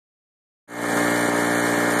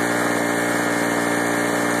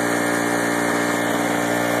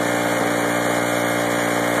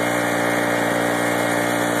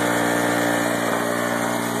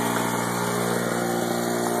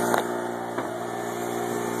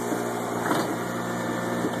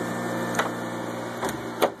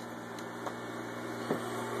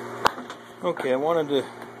Okay, I wanted to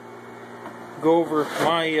go over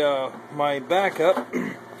my my backup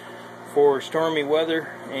for stormy weather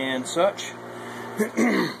and such.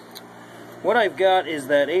 What I've got is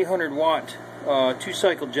that 800 watt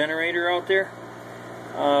 2-cycle generator out there.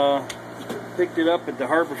 Picked it up at the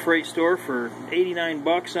Harbor Freight store for 89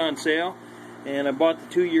 bucks on sale, and I bought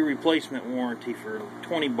the 2-year replacement warranty for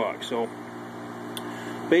 20 bucks. So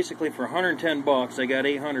basically for 110 bucks I got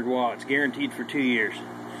 800 watts guaranteed for 2 years.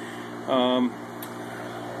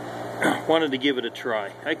 Wanted to give it a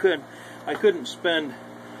try. I couldn't spend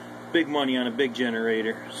big money on a big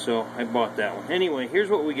generator, so I bought that one. Anyway, here's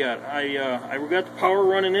what we got. I got the power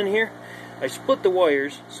running in here. I split the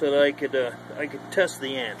wires so that I could test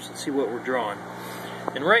the amps and see what we're drawing.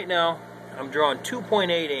 And right now I'm drawing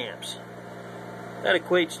 2.8 amps. That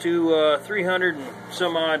equates to 300 and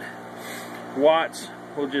some odd watts.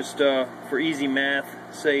 We'll just for easy math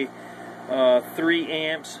say 3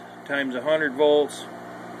 amps times 100 volts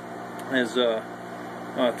is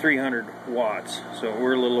 300 watts. So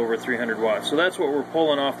we're a little over 300 watts. So that's what we're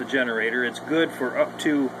pulling off the generator. It's good for up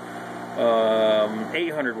to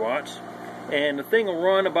 800 watts. And the thing will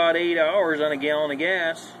run about 8 hours on a gallon of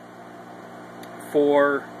gas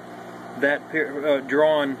for that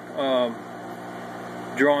drawn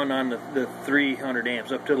on the 300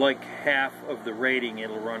 amps. Up to like half of the rating,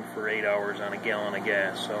 it'll run for 8 hours on a gallon of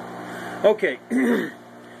gas. So, okay,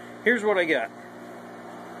 here's what I got.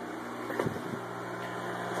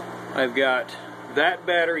 I've got that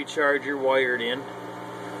battery charger wired in.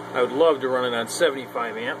 I would love to run it on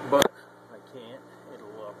 75 amp, but I can't.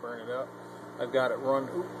 It'll burn it up. I've got it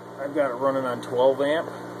running on 12 amp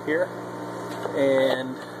here,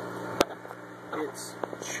 and it's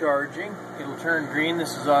charging. It'll turn green.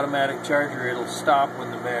 This is automatic charger. It'll stop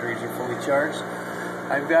when the batteries are fully charged.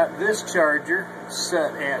 I've got this charger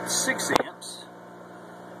set at 6 amps,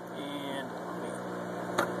 and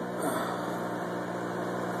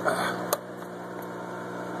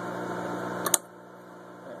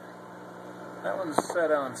that one's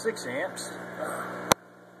set on 6 amps.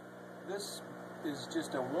 This is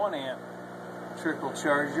just a 1 amp trickle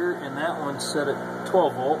charger, and that one's set at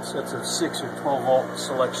 12 volts. That's a 6 or 12 volt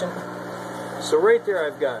selection. So right there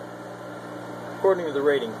I've got, according to the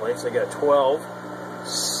rating plates, I got 12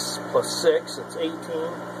 plus 6, that's 18,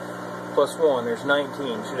 plus 1, there's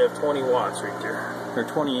 19. Should have 20 watts right there, or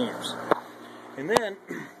 20 amps. And then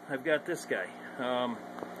I've got this guy.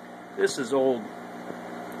 This is old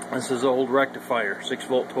rectifier, 6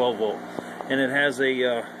 volt, 12 volt, and it has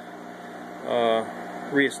a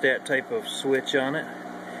rheostat type of switch on it.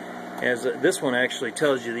 This one actually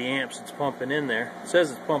tells you the amps it's pumping in there. It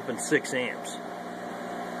says it's pumping 6 amps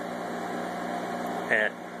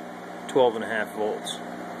at 12.5 volts.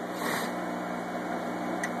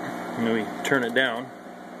 And then we turn it down.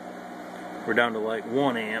 We're down to like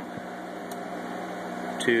 1 amp.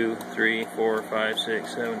 2, 3, 4, 5,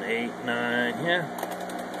 6, 7, 8, 9. Yeah,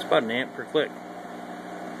 it's about 1 amp per click.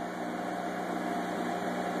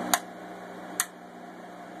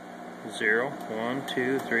 Zero, 1,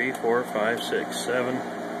 2, 3, 4, 5, 6, 7.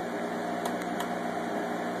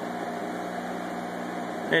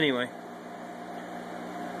 Anyway,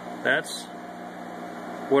 that's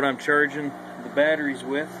what I'm charging the batteries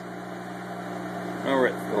with.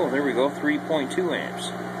 Alright, oh, there we go, 3.2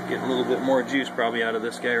 amps. Getting a little bit more juice probably out of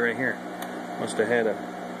this guy right here. Must have had a...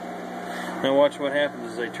 Now watch what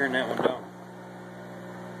happens as I turn that one down.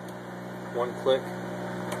 1 click,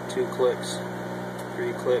 2 clicks,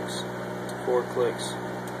 3 clicks, 4 clicks,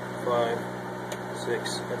 5,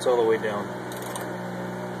 6, that's all the way down.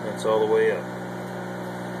 That's all the way up.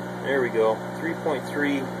 There we go.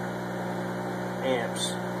 3.3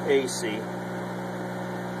 amps AC.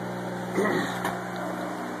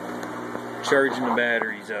 Charging the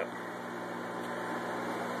batteries up.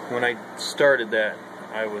 When I started that,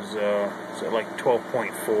 I was at like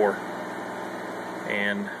 12.4,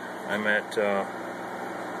 and I'm at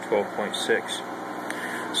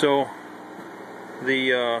 12.6. So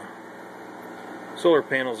the solar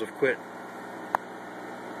panels have quit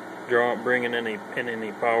bringing any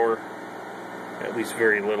power, at least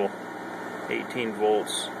very little. 18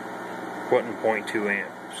 volts, putting 0.2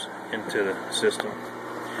 amps into the system.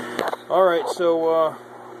 All right, so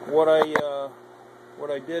what I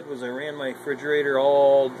did was I ran my refrigerator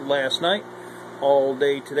all last night, all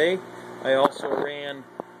day today. I also ran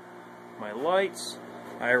my lights.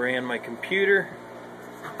 I ran my computer.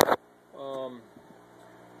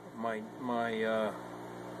 My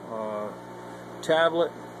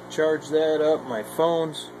tablet, charged that up, my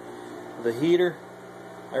phones, the heater.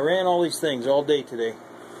 I ran all these things all day today,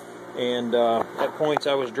 and at points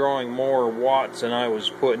I was drawing more watts than I was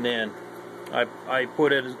putting in. I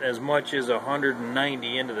put it as much as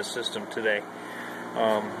 190 into the system today,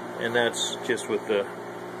 and that's just with the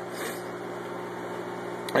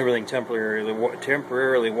everything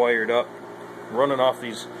temporarily wired up, running off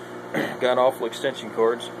these god-awful extension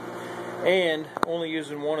cords, and only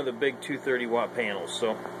using one of the big 230-watt panels.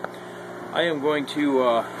 So I am going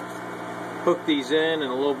to hook these in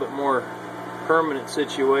a little bit more permanent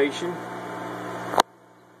situation,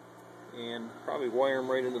 and probably wire them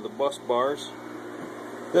right into the bus bars.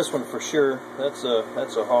 This one for sure, that's a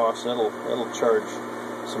Haas. That'll charge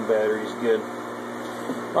some batteries good.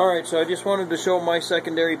 All right, so I just wanted to show my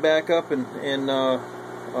secondary backup, and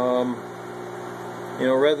you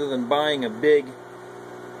know, rather than buying a big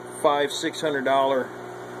 $500–600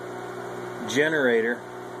 generator,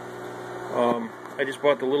 I just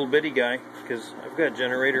bought the little bitty guy because I've got a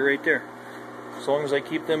generator right there. As long as I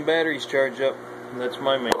keep them batteries charged up, that's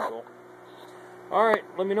my main goal. Alright,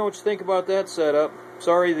 let me know what you think about that setup.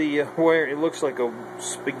 Sorry the wire, it looks like a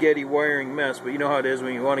spaghetti wiring mess, but you know how it is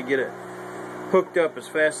when you want to get it hooked up as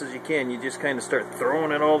fast as you can. You just kind of start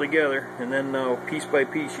throwing it all together, and then piece by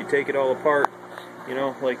piece you take it all apart, you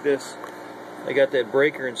know, like this. I got that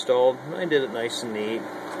breaker installed. I did it nice and neat.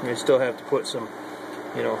 I still have to put some,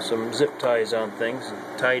 you know, some zip ties on things and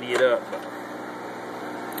tidy it up.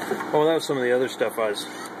 Oh, that was some of the other stuff I was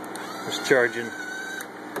charging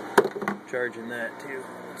that too.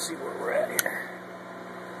 Let's see where we're at here.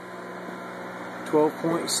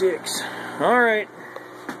 12.6. All right,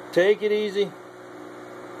 take it easy.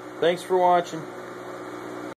 Thanks for watching.